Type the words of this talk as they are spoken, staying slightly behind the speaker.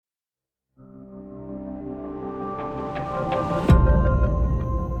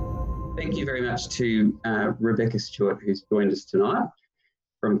Thank you very much to Rebecca Stewart, who's joined us tonight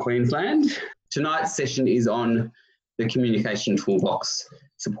from Queensland. Tonight's session is on the communication toolbox,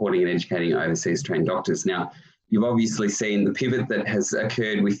 supporting and educating overseas trained doctors. Now, you've obviously seen the pivot that has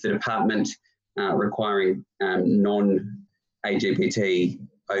occurred with the department requiring non-AGPT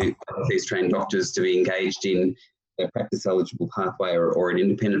overseas trained doctors to be engaged in a practice eligible pathway or an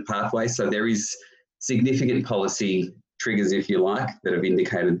independent pathway. So there is significant policy triggers, if you like, that have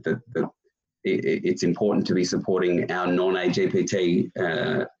indicated that it's important to be supporting our non-AGPT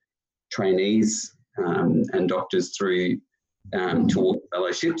trainees and doctors through towards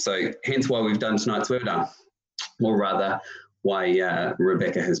fellowship. So hence why we've done tonight's webinar, or rather why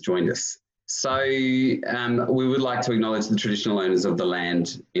Rebecca has joined us. So we would like to acknowledge the traditional owners of the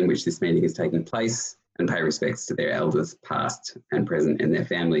land in which this meeting is taking place and pay respects to their elders past and present and their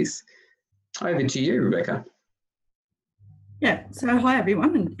families. Over to you, Rebecca. Yeah, so hi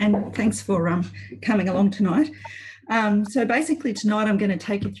everyone, and thanks for coming along tonight. So basically tonight I'm going to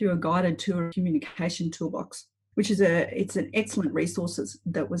take you through a guided tour of Communication Toolbox, which is it's an excellent resource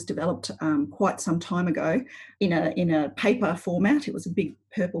that was developed quite some time ago in a paper format. It was a big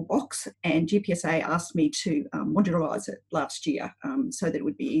purple box, and GPSA asked me to modularise it last year so that it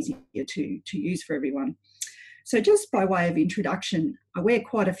would be easier to use for everyone. So just by way of introduction, I wear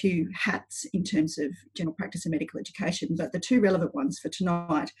quite a few hats in terms of general practice and medical education, but the two relevant ones for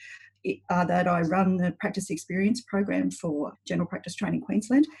tonight are that I run the Practice Experience program for General Practice Training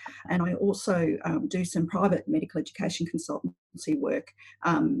Queensland, and I also do some private medical education consultancy work,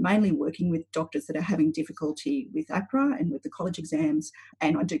 mainly working with doctors that are having difficulty with APRA and with the college exams,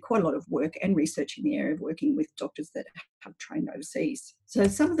 and I do quite a lot of work and research in the area of working with doctors that have trained overseas. So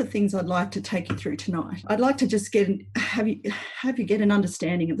some of the things I'd like to take you through tonight, I'd like to just have you get an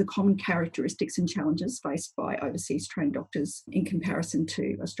understanding of the common characteristics and challenges faced by overseas trained doctors in comparison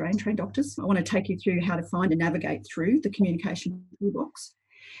to Australian trained doctors. I want to take you through how to find and navigate through the communication toolbox.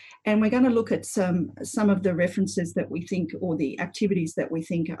 And we're going to look at some of the references that we think, or the activities that we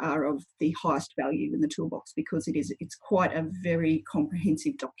think are of the highest value in the toolbox, because it's quite a very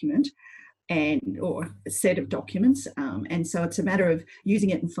comprehensive document or a set of documents, and so it's a matter of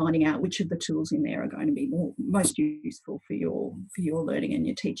using it and finding out which of the tools in there are going to be most useful for your learning and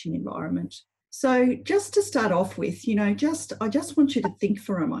your teaching environment. So just to start off with, I just want you to think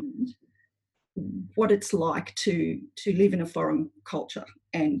for a moment what it's like to live in a foreign culture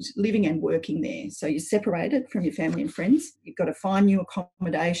and living and working there. So you're separated from your family and friends. You've got to find new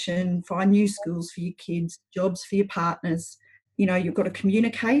accommodation, find new schools for your kids, jobs for your partners. You've got to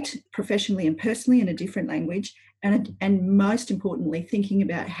communicate professionally and personally in a different language, and most importantly, thinking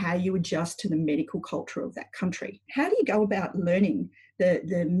about how you adjust to the medical culture of that country. How do you go about learning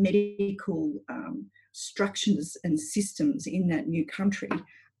the medical structures and systems in that new country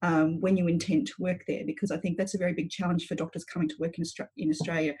when you intend to work there? Because I think that's a very big challenge for doctors coming to work in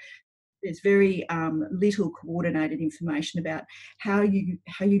Australia. There's very little coordinated information about how you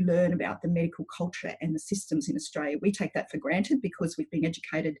learn about the medical culture and the systems in Australia. We take that for granted because we've been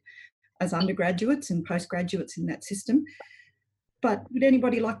educated as undergraduates and postgraduates in that system. But would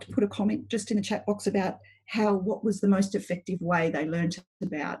anybody like to put a comment just in the chat box about what was the most effective way they learned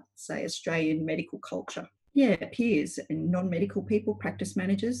about, say, Australian medical culture? Yeah, peers and non-medical people, practice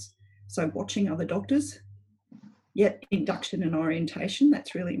managers, so watching other doctors. Yet induction and orientation,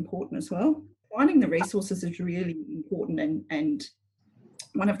 that's really important as well. Finding the resources is really important, and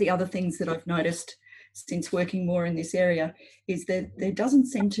one of the other things that I've noticed since working more in this area is that there doesn't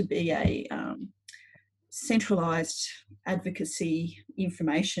seem to be a centralised advocacy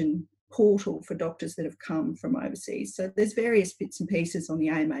information portal for doctors that have come from overseas. So there's various bits and pieces on the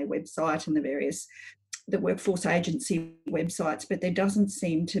AMA website and the workforce agency websites, but there doesn't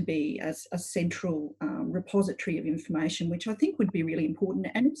seem to be a central repository of information, which I think would be really important,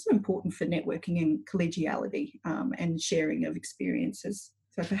 and also important for networking and collegiality and sharing of experiences.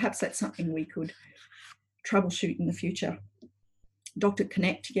 So perhaps that's something we could troubleshoot in the future. Doctor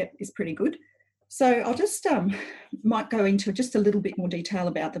Connect, yep, is pretty good. So I'll just might go into just a little bit more detail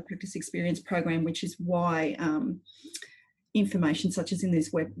about the Practice Experience program, which is why information such as in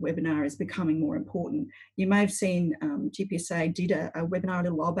this webinar is becoming more important. You may have seen GPSA did a webinar a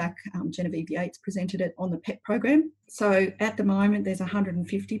little while back. Genevieve Yates presented it on the PEP program. So at the moment there's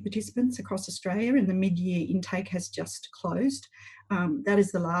 150 participants across Australia, and the mid-year intake has just closed. That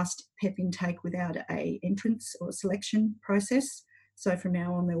is the last PEP intake without a entrance or selection process. So from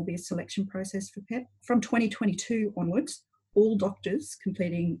now on there will be a selection process for PEP. From 2022 onwards, all doctors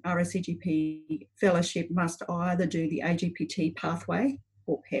completing RSEGP fellowship must either do the AGPT pathway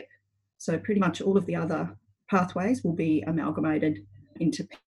or PEP. So pretty much all of the other pathways will be amalgamated into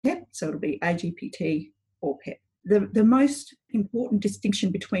PEP, so it'll be AGPT or PEP. The most important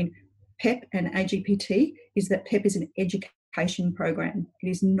distinction between PEP and AGPT is that PEP is an education program. It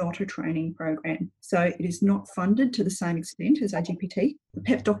is not a training program. So it is not funded to the same extent as AGPT. The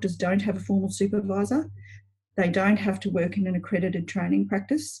PEP doctors don't have a formal supervisor. They don't have to work in an accredited training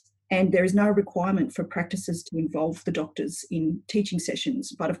practice. And there is no requirement for practices to involve the doctors in teaching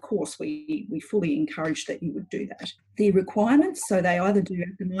sessions. But of course, we fully encourage that you would do that. The requirements, so they either do,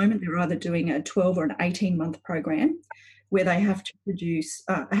 at the moment, they're either doing a 12 or an 18-month program where they have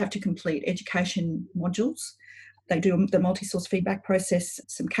to complete education modules. They do the multi-source feedback process,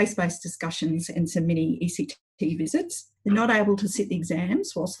 some case-based discussions and some mini ECT visits. They're not able to sit the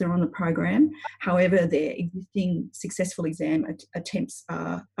exams whilst they're on the program. However, their existing successful exam attempts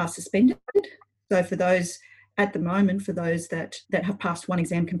are suspended. So for those, at the moment, for those that have passed one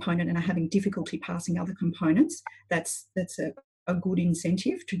exam component and are having difficulty passing other components, that's a good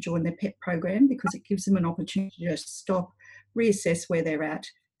incentive to join their PEP program, because it gives them an opportunity to just stop, reassess where they're at,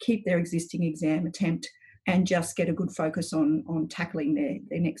 keep their existing exam attempt, and just get a good focus on tackling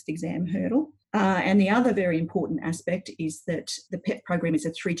their next exam hurdle. And the other very important aspect is that the PEP program is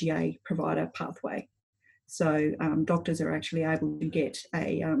a 3GA provider pathway. So doctors are actually able to get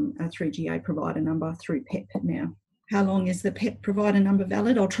a 3GA provider number through PEP now. How long is the PEP provider number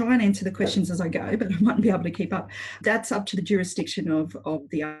valid? I'll try and answer the questions as I go, but I won't be able to keep up. That's up to the jurisdiction of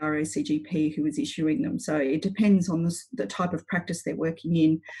the RACGP who is issuing them. So it depends on the type of practice they're working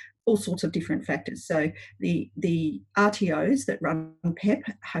in, all sorts of different factors. So the RTOs that run PEP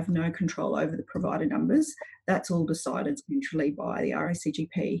have no control over the provider numbers. That's all decided centrally by the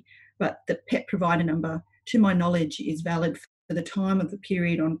RACGP. But the PEP provider number, to my knowledge, is valid for the time of the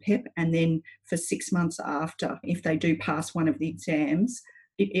period on PEP, and then for 6 months after, if they do pass one of the exams.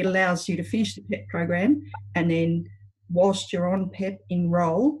 It allows you to finish the PEP program, and then whilst you're on PEP,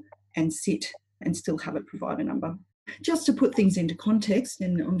 enrol and sit and still have a provider number. Just to put things into context,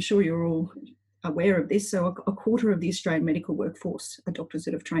 and I'm sure you're all aware of this, so a quarter of the Australian medical workforce are doctors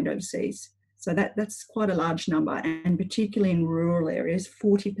that have trained overseas. So that's quite a large number, and particularly in rural areas,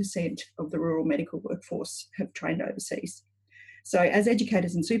 40% of the rural medical workforce have trained overseas. So as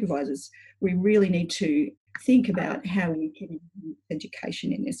educators and supervisors, we really need to think about how we can improve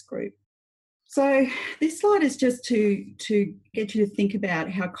education in this group. So this slide is just to get you to think about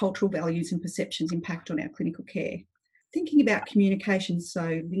how cultural values and perceptions impact on our clinical care. Thinking about communications,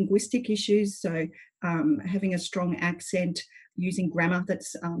 so linguistic issues, so having a strong accent, using grammar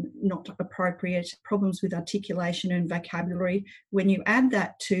that's not appropriate, problems with articulation and vocabulary. When you add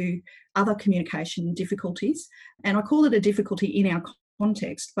that to other communication difficulties, and I call it a difficulty in our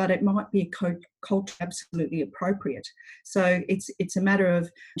context, but it might be a culture absolutely appropriate. So it's a matter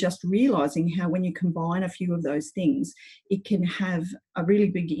of just realising how when you combine a few of those things, it can have a really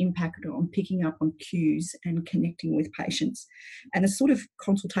big impact on picking up on cues and connecting with patients. And the sort of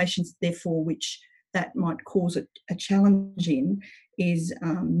consultations, therefore, which that might cause a challenge in is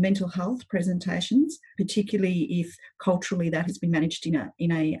mental health presentations, particularly if culturally that has been managed in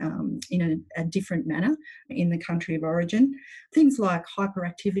a different manner in the country of origin. Things like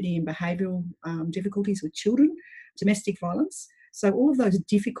hyperactivity and behavioural difficulties with children, domestic violence. So all of those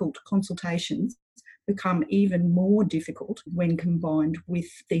difficult consultations become even more difficult when combined with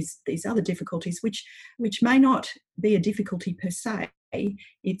these other difficulties, which may not be a difficulty per se.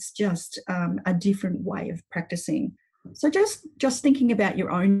 It's just a different way of practicing. So just thinking about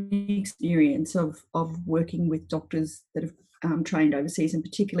your own experience of working with doctors that have trained overseas, and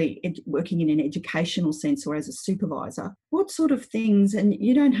particularly working in an educational sense or as a supervisor, what sort of things, and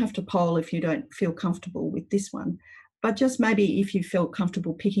you don't have to poll if you don't feel comfortable with this one, but just maybe if you felt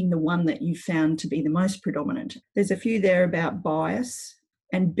comfortable picking the one that you found to be the most predominant. There's a few there about bias,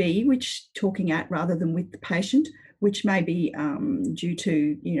 and B, which talking at rather than with the patient, which may be due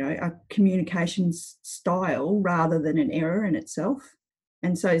to, a communications style rather than an error in itself.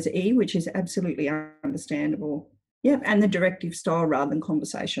 And so is E, which is absolutely understandable. Yep, and the directive style rather than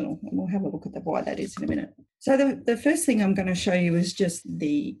conversational. And we'll have a look at why that is in a minute. So the first thing I'm going to show you is just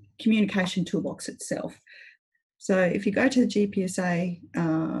the communication toolbox itself. So if you go to the GPSA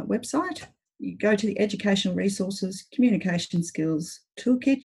website, you go to the Educational Resources, Communication Skills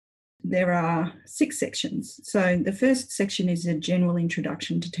Toolkit. There are 6 sections. So the first section is a general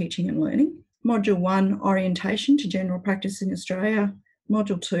introduction to teaching and learning. Module 1, orientation to general practice in Australia.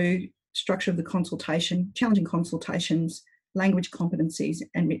 Module 2, structure of the consultation, challenging consultations, language competencies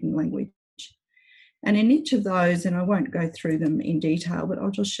and written language. And in each of those, and I won't go through them in detail, but I'll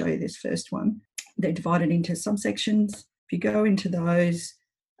just show you this first one. They're divided into subsections. If you go into those,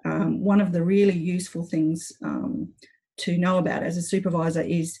 one of the really useful things to know about as a supervisor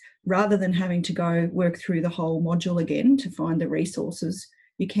is, rather than having to go work through the whole module again to find the resources,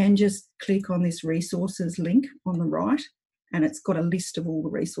 you can just click on this resources link on the right, and it's got a list of all the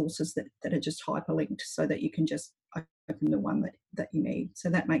resources that are just hyperlinked, so that you can just open the one that you need. So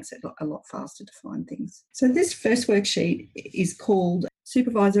that makes it a lot faster to find things. So this first worksheet is called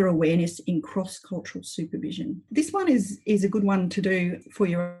Supervisor Awareness in Cross-Cultural Supervision. This one is a good one to do for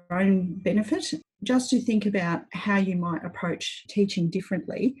your own benefit, just to think about how you might approach teaching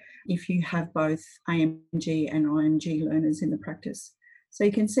differently if you have both AMG and IMG learners in the practice. So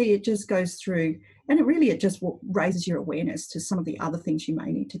you can see it just goes through, and it just raises your awareness to some of the other things you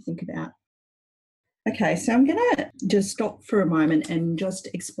may need to think about. Okay, so I'm going to just stop for a moment and just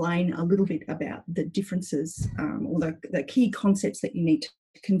explain a little bit about the differences or the key concepts that you need to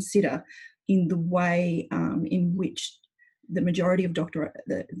consider in the way in which the majority of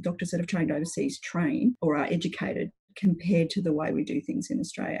the doctors that have trained overseas train or are educated compared to the way we do things in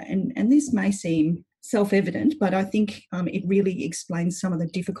Australia. And this may seem self-evident, but I think it really explains some of the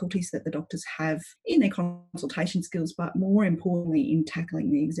difficulties that the doctors have in their consultation skills, but more importantly in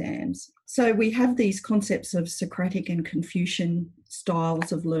tackling the exams. So we have these concepts of Socratic and Confucian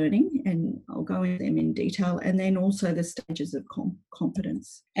styles of learning, and I'll go into them in detail, and then also the stages of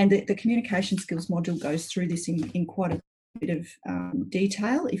competence. And the communication skills module goes through this in quite a bit of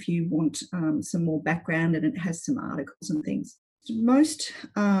detail if you want some more background, and it has some articles and things. Most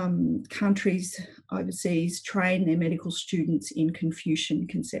countries overseas train their medical students in Confucian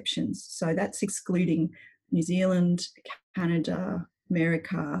conceptions. So that's excluding New Zealand, Canada,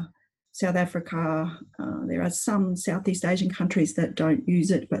 America, South Africa. There are some Southeast Asian countries that don't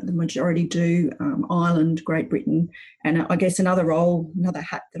use it, but the majority do. Ireland, Great Britain. And I guess another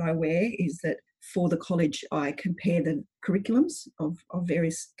hat that I wear is that for the college, I compare the curriculums of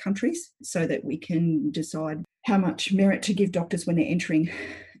various countries so that we can decide how much merit to give doctors when they're entering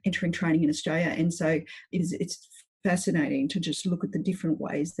training in Australia. And so it's fascinating to just look at the different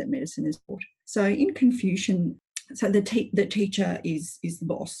ways that medicine is taught. So in Confucian, so the teacher is the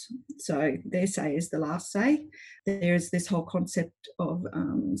boss. So their say is the last say. There's this whole concept of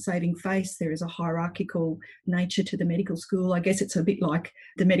saving face. There is a hierarchical nature to the medical school. I guess it's a bit like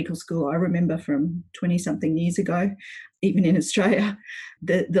the medical school I remember from 20-something years ago, even in Australia.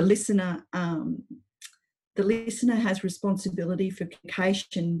 The listener has responsibility for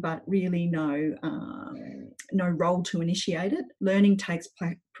communication, but really no role to initiate it. Learning takes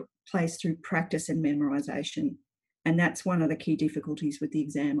place through practice and memorisation. And that's one of the key difficulties with the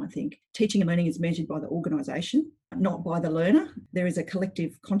exam, I think. Teaching and learning is measured by the organisation, not by the learner. There is a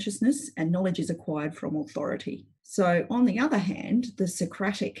collective consciousness, and knowledge is acquired from authority. So on the other hand, the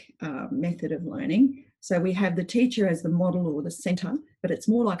Socratic method of learning, so we have the teacher as the model or the centre, but it's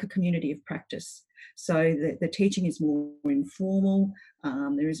more like a community of practice. So the teaching is more informal.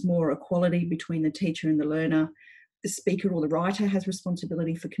 There is more equality between the teacher and the learner. The speaker or the writer has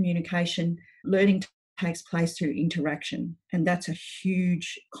responsibility for communication. Learning takes place through interaction, and that's a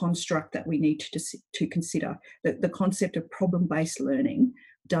huge construct that we need to consider. The concept of problem-based learning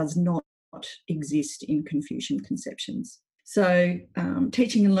does not exist in Confucian conceptions. So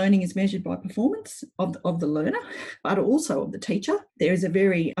teaching and learning is measured by performance of the learner, but also of the teacher. There is a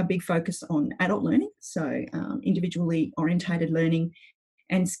big focus on adult learning, so individually orientated learning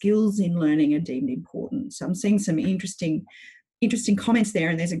and skills in learning are deemed important. So I'm seeing some interesting comments there,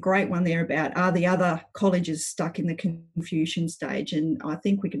 and there's a great one there about, are the other colleges stuck in the Confucian stage? And I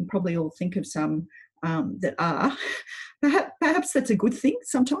think we can probably all think of some that are. Perhaps that's a good thing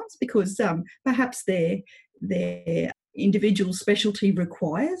sometimes, because perhaps their individual specialty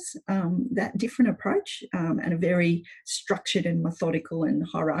requires that different approach and a very structured and methodical and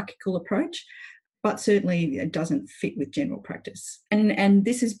hierarchical approach. But certainly it doesn't fit with general practice. And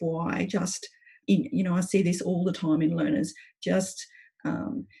this is why I see this all the time in learners, just,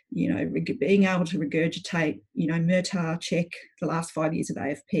 being able to regurgitate, MERTA check the last 5 years of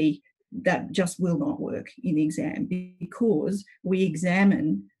AFP, that just will not work in the exam, because we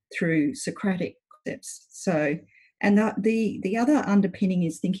examine through Socratic concepts. So, and the other underpinning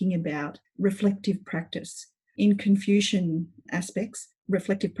is thinking about reflective practice. In Confucian aspects,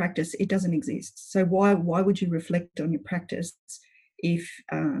 reflective practice, it doesn't exist. So why would you reflect on your practice if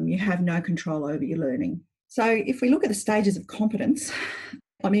you have no control over your learning? So if we look at the stages of competence,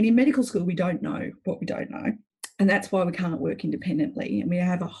 in medical school, we don't know what we don't know. And that's why we can't work independently. And we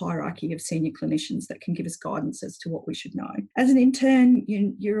have a hierarchy of senior clinicians that can give us guidance as to what we should know. As an intern,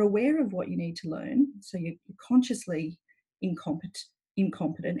 you're aware of what you need to learn. So you're consciously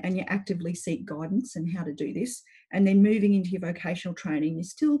incompetent, and you actively seek guidance and how to do this. And then moving into your vocational training, you're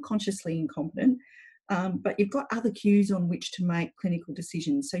still consciously incompetent, but you've got other cues on which to make clinical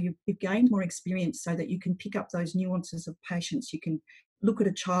decisions. So you've gained more experience so that you can pick up those nuances of patients. You can look at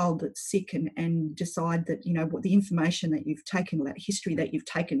a child that's sick and decide that, you know, what the information that you've taken, that history that you've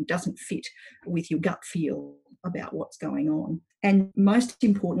taken doesn't fit with your gut feel about what's going on. And most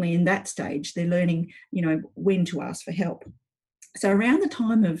importantly, in that stage, they're learning, you know, when to ask for help. So around the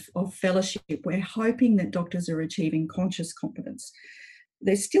time of fellowship, we're hoping that doctors are achieving conscious competence.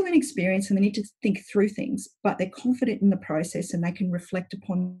 They're still inexperienced and they need to think through things, but they're confident in the process and they can reflect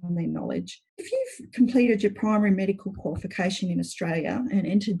upon their knowledge. If you've completed your primary medical qualification in Australia and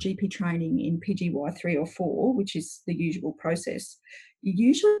entered GP training in PGY 3 or 4, which is the usual process, you're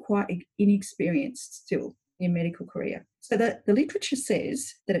usually quite inexperienced still in medical career. So the literature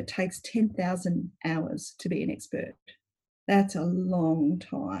says that it takes 10,000 hours to be an expert. That's a long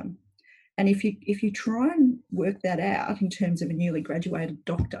time. And if you try and work that out in terms of a newly graduated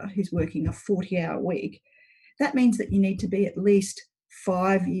doctor who's working a 40-hour week, that means that you need to be at least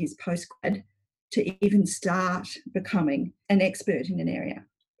 5 years postgrad to even start becoming an expert in an area.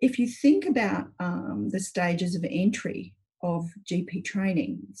 If you think about the stages of entry of GP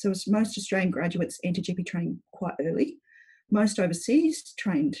training, so most Australian graduates enter GP training quite early. Most overseas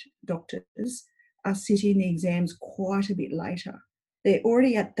trained doctors are sitting the exams quite a bit later. They're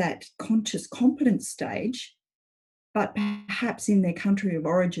already at that conscious competence stage, but perhaps in their country of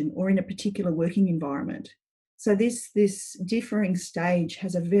origin or in a particular working environment. So this differing stage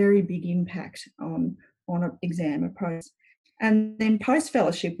has a very big impact on an exam approach. And then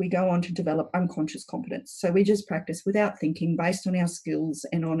post-fellowship, we go on to develop unconscious competence. So we just practice without thinking, based on our skills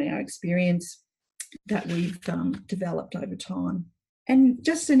and on our experience that we've developed over time. And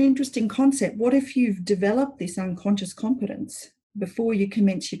just an interesting concept, what if you've developed this unconscious competence before you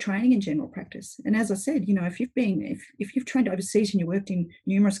commence your training in general practice? And as I said, you know, if you've trained overseas and you worked in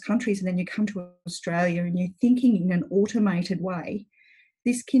numerous countries and then you come to Australia and you're thinking in an automated way,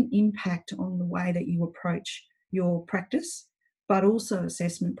 this can impact on the way that you approach your practice, but also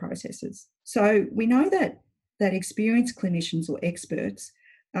assessment processes. So we know that experienced clinicians or experts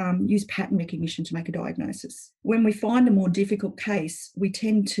use pattern recognition to make a diagnosis. When we find a more difficult case, we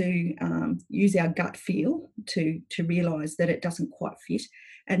tend to use our gut feel to realise that it doesn't quite fit,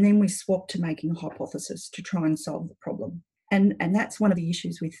 and then we swap to making a hypothesis to try and solve the problem. And that's one of the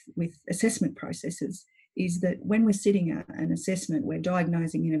issues with assessment processes, is that when we're sitting at an assessment, we're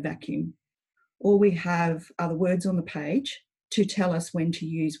diagnosing in a vacuum. All we have are the words on the page to tell us when to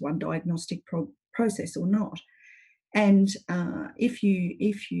use one diagnostic process or not. And if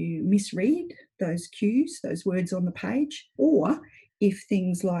you misread those cues, those words on the page, or if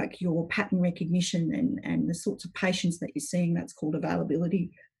things like your pattern recognition and the sorts of patients that you're seeing, that's called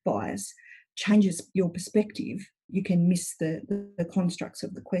availability bias, changes your perspective, you can miss the constructs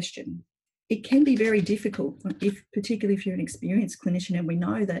of the question. It can be very difficult, particularly if you're an experienced clinician, and we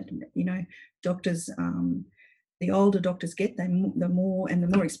know that, you know, doctors, the older doctors get, the more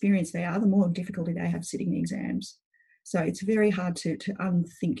experienced they are, the more difficulty they have sitting the exams. So it's very hard to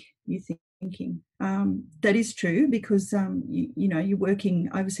unthink your thinking. That is true because, you're working,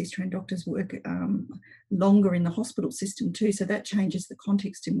 overseas trained doctors work longer in the hospital system too. So that changes the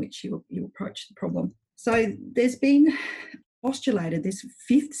context in which you approach the problem. So there's been postulated this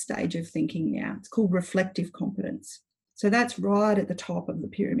fifth stage of thinking now. It's called reflective competence. So that's right at the top of the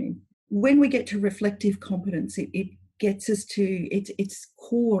pyramid. When we get to reflective competence, it gets us to, it's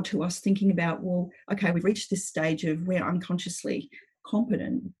core to us thinking about, well, okay, we've reached this stage of we're unconsciously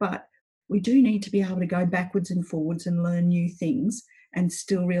competent, but we do need to be able to go backwards and forwards and learn new things and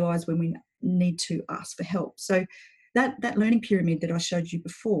still realise when we need to ask for help. So that learning pyramid that I showed you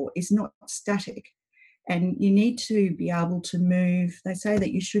before is not static, and you need to be able to move. They say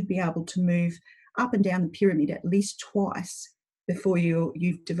that you should be able to move up and down the pyramid at least twice before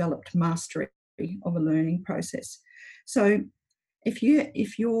you've developed mastery of a learning process. So if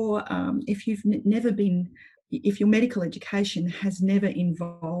your medical education has never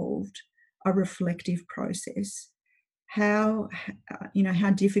involved a reflective process, how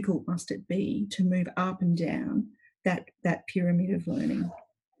difficult must it be to move up and down that pyramid of learning?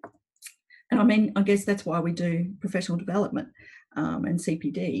 And I mean, I guess that's why we do professional development and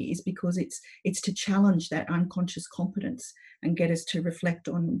CPD, is because it's to challenge that unconscious competence and get us to reflect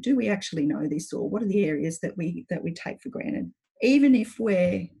on, do we actually know this, or what are the areas that we take for granted? Even if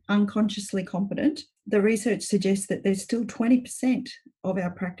we're unconsciously competent, the research suggests that there's still 20% of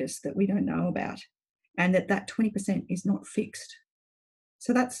our practice that we don't know about, and that 20% is not fixed.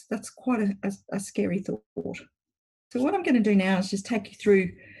 So that's quite a scary thought. So what I'm going to do now is just take you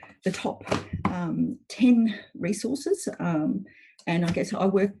through the top 10 resources And I guess I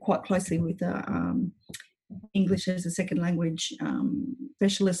work quite closely with English as a second language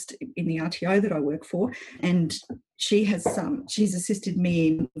specialist in the RTO that I work for, and she's assisted me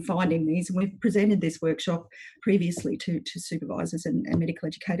in finding these. And we've presented this workshop previously to supervisors and medical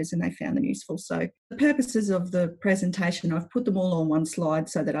educators, and they found them useful. So the purposes of the presentation, I've put them all on one slide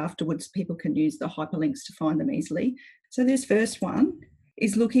so that afterwards people can use the hyperlinks to find them easily. So this first one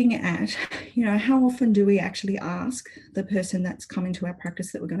is looking at, how often do we actually ask the person that's come into our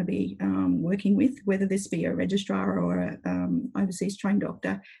practice that we're going to be working with, whether this be a registrar or an overseas trained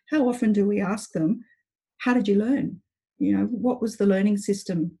doctor, how often do we ask them, how did you learn? What was the learning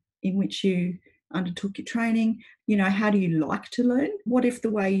system in which you undertook your training? How do you like to learn? What if the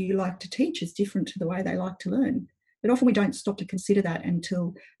way you like to teach is different to the way they like to learn? But often we don't stop to consider that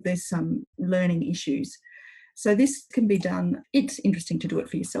until there's some learning issues. So this can be done. It's interesting to do it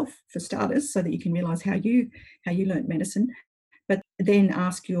for yourself, for starters, so that you can realise how you learnt medicine, but then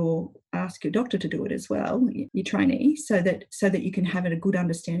ask your doctor to do it as well, your trainee, so that you can have a good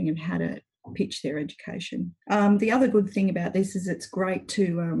understanding of how to pitch their education. The other good thing about this is it's great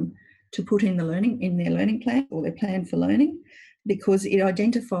to put in their learning plan or their plan for learning, because it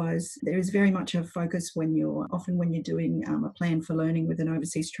identifies, there is very much a focus when you're doing a plan for learning with an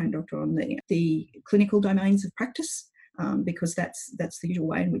overseas trained doctor on the clinical domains of practice, because that's the usual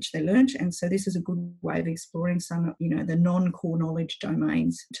way in which they learnt. And so this is a good way of exploring some, the non-core knowledge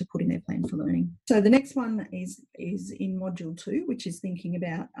domains to put in their plan for learning. So the next one is in module 2, which is thinking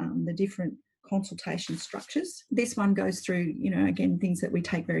about the different consultation structures. This one goes through, again, things that we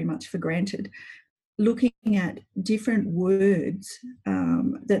take very much for granted, looking at different words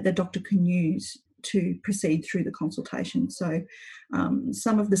that the doctor can use to proceed through the consultation. So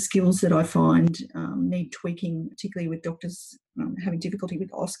some of the skills that I find need tweaking, particularly with doctors having difficulty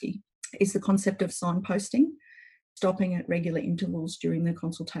with OSCE, is the concept of signposting, stopping at regular intervals during the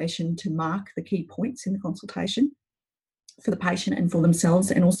consultation to mark the key points in the consultation for the patient and for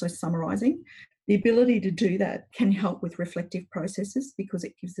themselves, and also summarising. The ability to do that can help with reflective processes, because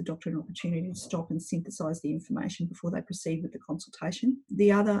it gives the doctor an opportunity to stop and synthesise the information before they proceed with the consultation.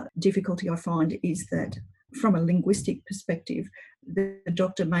 The other difficulty I find is that from a linguistic perspective, the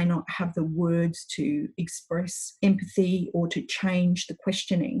doctor may not have the words to express empathy or to change the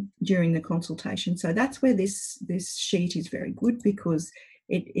questioning during the consultation. So that's where this sheet is very good, because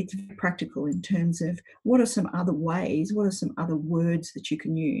it's practical in terms of what are some other ways, what are some other words that you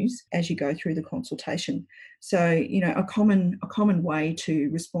can use as you go through the consultation. So, a common way to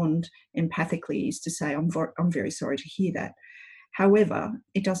respond empathically is to say, I'm very sorry to hear that. However,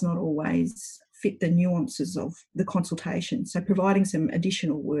 it does not always fit the nuances of the consultation. So providing some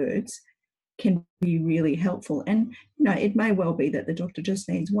additional words can be really helpful. And, it may well be that the doctor just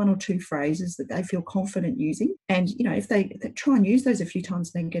needs one or two phrases that they feel confident using. And, if they try and use those a few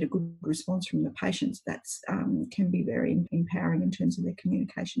times and then get a good response from the patients, that's can be very empowering in terms of their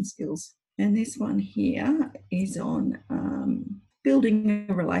communication skills. And this one here is on building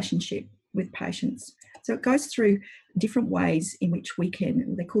a relationship with patients. So it goes through different ways in which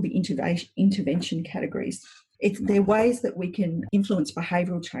they call the intervention categories. They're ways that we can influence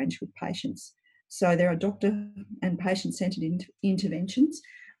behavioural change with patients. So there are doctor and patient-centred interventions.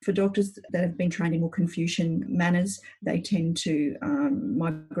 For doctors that have been trained in more Confucian manners, they tend to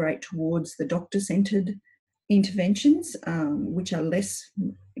migrate towards the doctor-centred interventions, which are less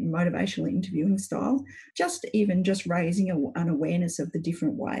motivational interviewing style, just raising an awareness of the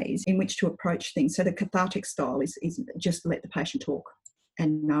different ways in which to approach things. So the cathartic style is just let the patient talk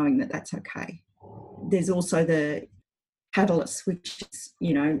and knowing that that's okay. There's also the catalyst, which is,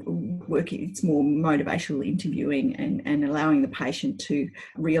 working, it's more motivational interviewing and allowing the patient to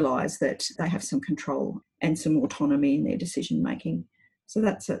realise that they have some control and some autonomy in their decision making. So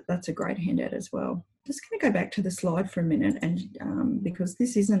that's a great handout as well. Just going to go back to the slide for a minute, and because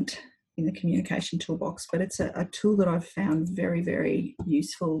this isn't in the communication toolbox, but it's a tool that I've found very, very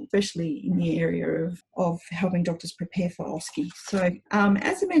useful, especially in the area of helping doctors prepare for OSCE. So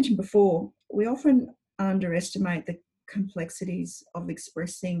as I mentioned before, we often underestimate the complexities of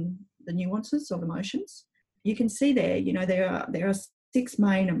expressing the nuances of emotions. You can see there, there are 6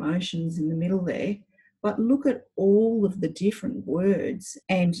 main emotions in the middle there, but look at all of the different words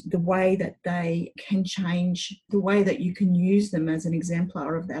and the way that they can change, the way that you can use them as an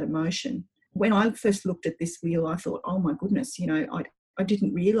exemplar of that emotion. When I first looked at this wheel, I thought, oh my goodness, I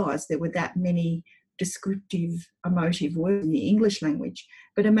didn't realise there were that many descriptive emotive words in the English language.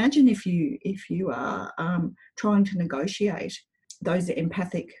 But imagine if you are trying to negotiate those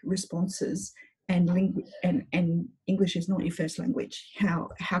empathic responses and English is not your first language,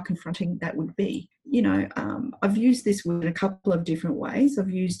 how confronting that would be. You know, I've used this word in a couple of different ways. I've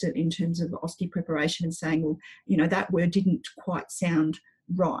used it in terms of OSCE preparation and saying, well, you know, that word didn't quite sound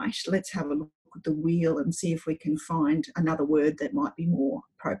right. Let's have a look at the wheel and see if we can find another word that might be more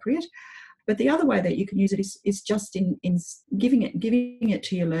appropriate. But the other way that you can use it is just in giving it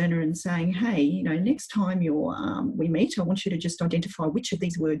to your learner and saying, hey, you know, next time we meet, I want you to just identify which of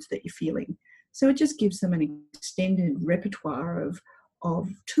these words that you're feeling. So it just gives them an extended repertoire of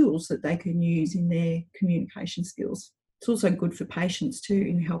tools that they can use in their communication skills. It's also good for patients too,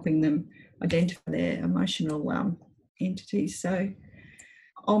 in helping them identify their emotional entities. So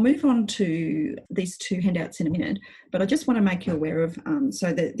I'll move on to these two handouts in a minute, but I just want to make you aware of,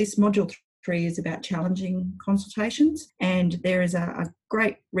 so that this module 3 is about challenging consultations, and there is a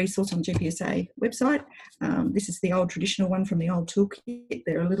great resource on GPSA website. This is the old traditional one from the old toolkit.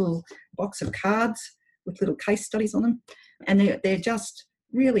 They're a little box of cards with little case studies on them, and they're just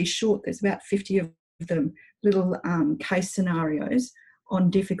really short. There's about 50 of them, little case scenarios on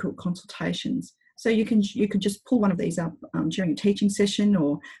difficult consultations. So you can just pull one of these up during a teaching session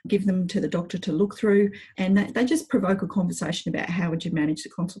or give them to the doctor to look through, and they just provoke a conversation about how would you manage the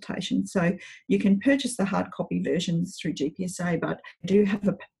consultation. So you can purchase the hard copy versions through GPSA, but I do have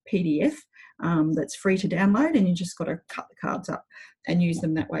a PDF that's free to download, and you just got to cut the cards up and use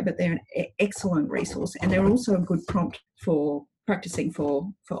them that way. But they're an excellent resource, and they're also a good prompt for practicing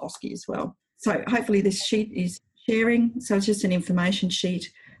for OSCE as well. So hopefully this sheet is sharing. So it's just an information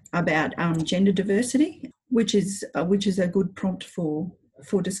sheet about gender diversity, which is a good prompt for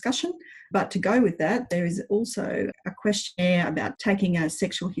discussion. But to go with that, there is also a questionnaire about taking a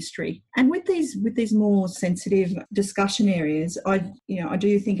sexual history. And with these more sensitive discussion areas, I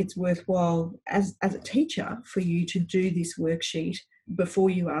do think it's worthwhile as a teacher for you to do this worksheet before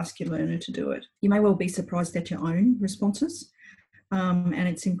you ask your learner to do it. You may well be surprised at your own responses. And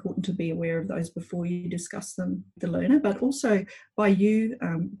it's important to be aware of those before you discuss them with the learner, but also by you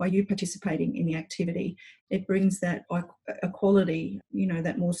participating in the activity, it brings that equality, you know,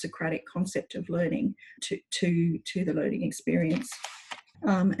 that more Socratic concept of learning to the learning experience.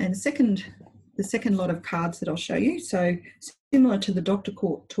 And the second lot of cards that I'll show you, so similar to the Doctor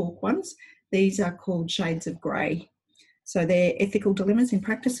Talk ones, these are called Shades of Grey. So they're ethical dilemmas in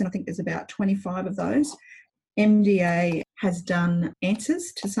practice, and I think there's about 25 of those. MDA has done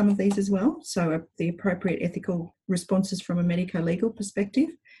answers to some of these as well, so the appropriate ethical responses from a medico-legal perspective,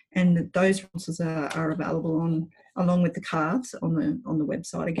 and those responses are available along with the cards on the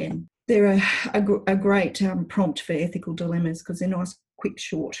website again. They're a great prompt for ethical dilemmas because they're nice, quick,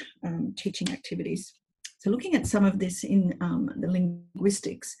 short teaching activities. So looking at some of this in the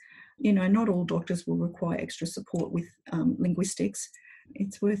linguistics, you know, not all doctors will require extra support with linguistics.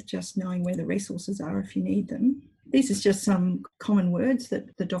 It's worth just knowing where the resources are if you need them. These are just some common words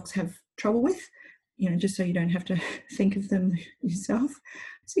that the docs have trouble with, you know, just so you don't have to think of them yourself.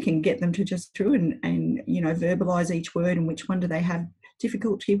 So you can get them to just through and you know, verbalise each word and which one do they have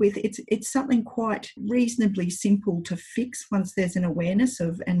difficulty with. It's something quite reasonably simple to fix once there's an awareness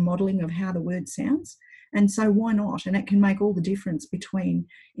of and modelling of how the word sounds. And so why not? And it can make all the difference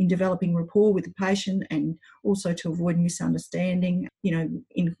in developing rapport with the patient and also to avoid misunderstanding, you know,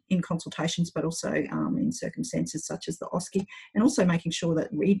 in consultations, but also in circumstances such as the OSCE, and also making sure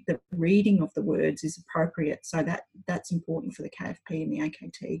that the reading of the words is appropriate. So that's important for the KFP and the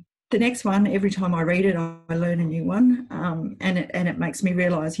AKT. The next one, every time I read it, I learn a new one, and it makes me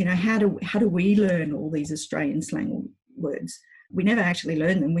realise, you know, how do we learn all these Australian slang words? We never actually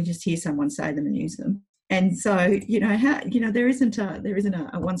learn them. We just hear someone say them and use them. And so, you know, there isn't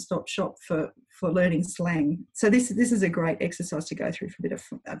a one-stop shop for learning slang. So this is a great exercise to go through for a bit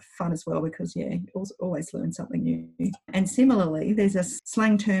of fun as well, because you always learn something new. And similarly, there's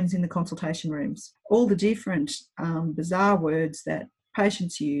slang terms in the consultation rooms, all the different bizarre words that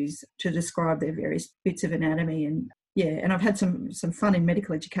patients use to describe their various bits of anatomy. And I've had some fun in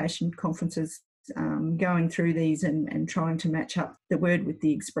medical education conferences going through these and trying to match up the word with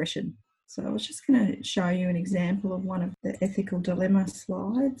the expression. So I was just going to show you an example of one of the ethical dilemma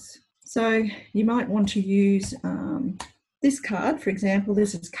slides. So you might want to use this card, for example.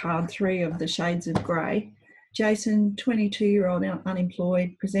 This is card 3 of the Shades of Grey. Jason, 22-year-old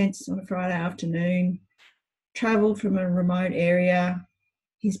unemployed, presents on a Friday afternoon, travelled from a remote area.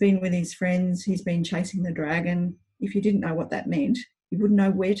 He's been with his friends. He's been chasing the dragon. If you didn't know what that meant, you wouldn't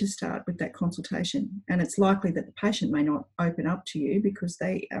know where to start with that consultation. And it's likely that the patient may not open up to you because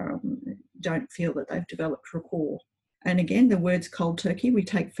they don't feel that they've developed rapport. And again, the words cold turkey, we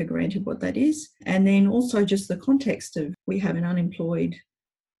take for granted what that is. And then also just the context of we have an unemployed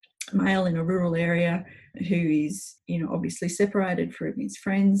male in a rural area who is, obviously separated from his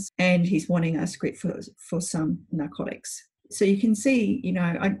friends, and he's wanting a script for some narcotics. So you can see,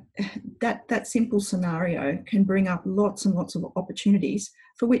 that simple scenario can bring up lots and lots of opportunities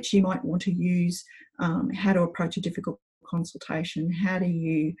for which you might want to use how to approach a difficult consultation, how do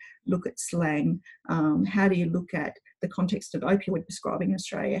you look at slang, how do you look at the context of opioid prescribing in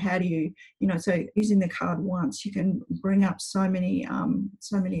Australia, how do you, so using the card once, you can bring up so many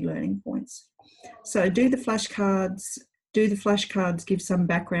learning points. So do the flashcards, give some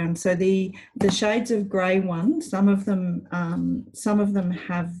background. So the shades of grey ones, some of them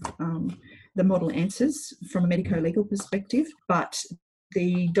have the model answers from a medico-legal perspective, but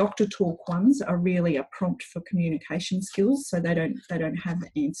the doctor talk ones are really a prompt for communication skills, so they don't have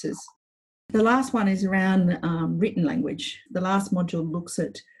answers. The last one is around written language. The last module looks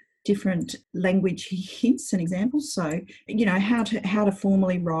at different language hints and examples. So, how to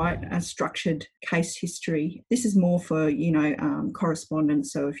formally write a structured case history. This is more for,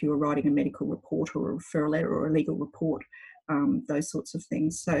 correspondence. So if you were writing a medical report or a referral letter or a legal report, those sorts of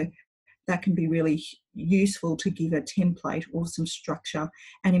things. So that can be really useful to give a template or some structure,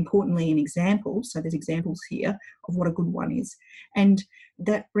 and importantly an example. So there's examples here of what a good one is. And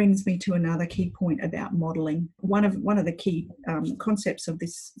that brings me to another key point about modelling. One of the key concepts of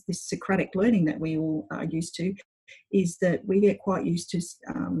this Socratic learning that we all are used to is that we get quite used to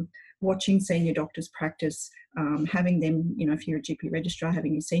watching senior doctors practice, having them, if you're a GP registrar,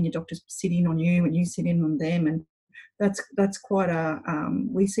 having your senior doctors sit in on you and you sit in on them, and that's quite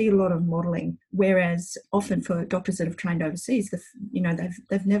we see a lot of modelling, whereas often for doctors that have trained overseas,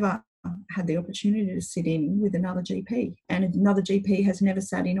 they've never had the opportunity to sit in with another GP, and another GP has never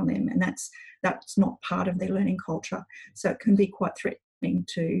sat in on them, and that's not part of their learning culture. So it can be quite threatening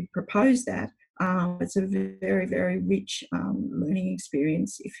to propose that. It's a very, very rich learning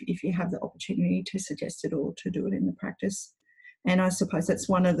experience if you have the opportunity to suggest it or to do it in the practice. And I suppose that's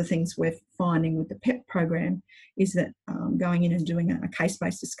one of the things we're finding with the PEP program is that going in and doing a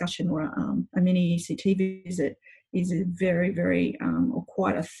case-based discussion or a mini ECT visit is a very, very or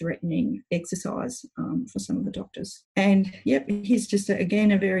quite a threatening exercise for some of the doctors. And yep, here's just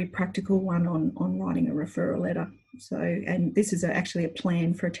again a very practical one on writing a referral letter. So, and this is actually a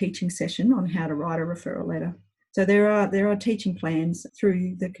plan for a teaching session on how to write a referral letter. So there are teaching plans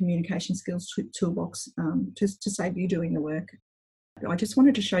through the communication skills toolbox to save you doing the work. I just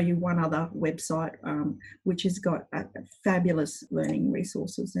wanted to show you one other website which has got fabulous learning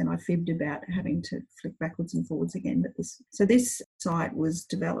resources, and I fibbed about having to flick backwards and forwards again. But this site was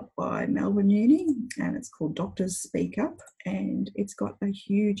developed by Melbourne Uni, and it's called Doctors Speak Up, and it's got a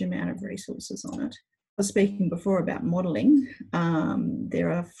huge amount of resources on it. I was speaking before about modelling. There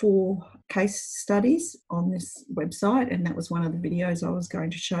are 4 case studies on this website, and that was one of the videos I was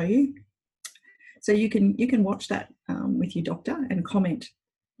going to show you. So you can watch that with your doctor and comment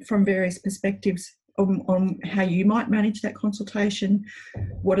from various perspectives on how you might manage that consultation.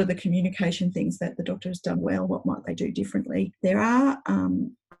 What are the communication things that the doctor has done well? What might they do differently? There are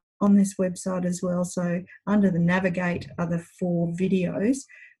on this website as well. So under the navigate are the 4 videos.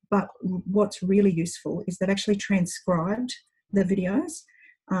 But what's really useful is that actually transcribed the videos.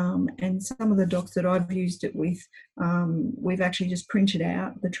 And some of the docs that I've used it with, we've actually just printed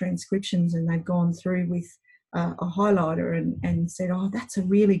out the transcriptions, and they've gone through with a highlighter and said, oh, that's a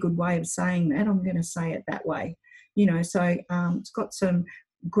really good way of saying that. I'm going to say it that way. So it's got some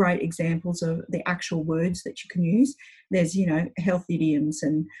great examples of the actual words that you can use. There's, health idioms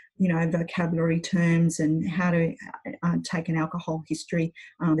and, vocabulary terms and how to take an alcohol history.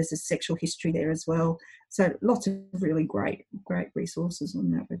 There's a sexual history there as well. So lots of really great resources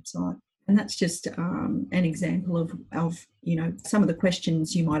on that website. And that's just an example of some of the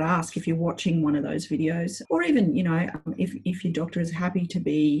questions you might ask if you're watching one of those videos, or even, if your doctor is happy to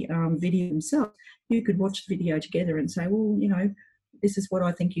be video themselves, you could watch the video together and say, well, this is what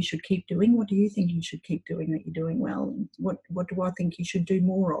I think you should keep doing. What do you think you should keep doing that you're doing well? What do I think you should do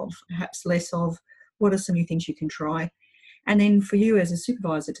more of, perhaps less of? What are some new things you can try? And then for you as a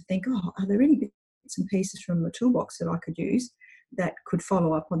supervisor to think, are there any bits and pieces from the toolbox that I could use that could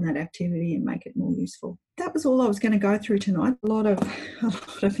follow up on that activity and make it more useful? That was all I was going to go through tonight. A lot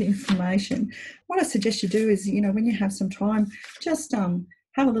of information. What I suggest you do is, when you have some time, just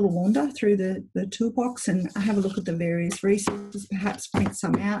have a little wander through the toolbox and have a look at the various resources, perhaps print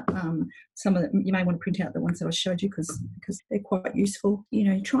some out. Some of them, you may want to print out the ones that I showed you because they're quite useful.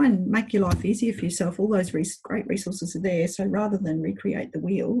 Try and make your life easier for yourself. All those great resources are there. So rather than recreate the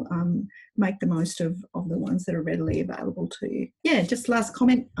wheel, make the most of the ones that are readily available to you. Yeah, just last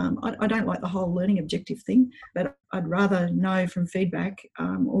comment. I don't like the whole learning objective thing, but I'd rather know from feedback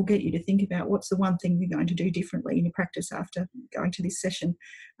or get you to think about what's the one thing you're going to do differently in your practice after going to this session.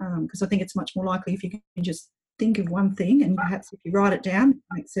 Because I think it's much more likely if you can just think of one thing, and perhaps if you write it down,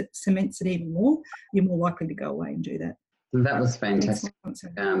 it cements it even more, you're more likely to go away and do that. That was fantastic.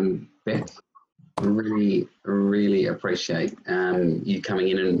 Beth, really, really appreciate you coming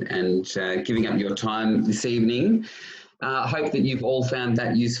in and giving up your time this evening. I hope that you've all found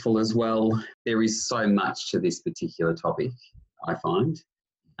that useful as well. There is so much to this particular topic, I find.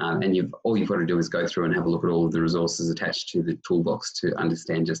 And all you've got to do is go through and have a look at all of the resources attached to the toolbox to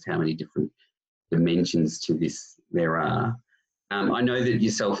understand just how many different dimensions to this there are. I know that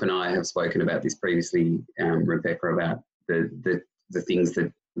yourself and I have spoken about this previously, Rebecca, about the things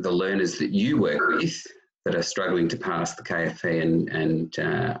that the learners that you work with that are struggling to pass the KFP and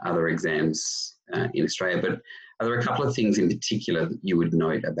other exams in Australia. But are there a couple of things in particular that you would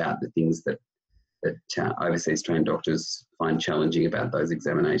note about the things that overseas trained doctors find challenging about those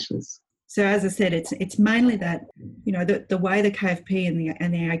examinations? So as I said, it's mainly that, the way the KFP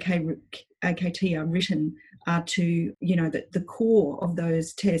and the AKT are written are to, the core of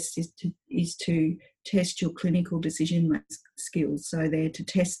those tests is to test your clinical decision skills. So they're to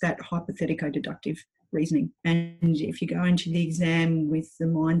test that hypothetico-deductive reasoning. And if you go into the exam with the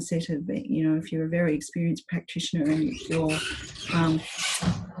mindset of, if you're a very experienced practitioner and if you're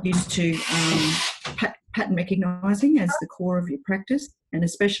used to pattern recognising as the core of your practice, and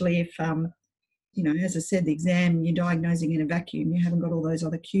especially if, as I said, the exam, you're diagnosing in a vacuum, you haven't got all those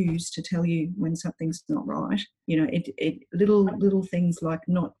other cues to tell you when something's not right. Little things like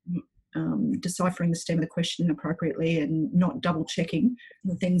not deciphering the stem of the question appropriately and not double checking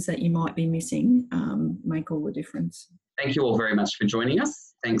the things that you might be missing make all the difference. Thank you all very much for joining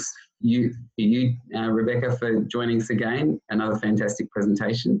us. Thanks you, Rebecca, for joining us again. Another fantastic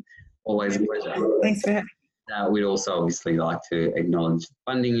presentation. Always a pleasure. Thanks for having me. We'd also obviously like to acknowledge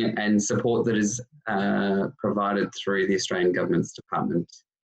funding and support that is provided through the Australian Government's Department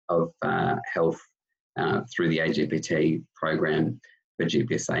of Health through the AGPT program for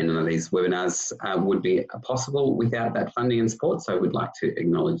GPSA. None of these webinars would be possible without that funding and support, so we'd like to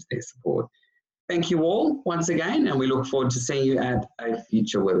acknowledge their support. Thank you all once again, and we look forward to seeing you at a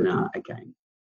future webinar again.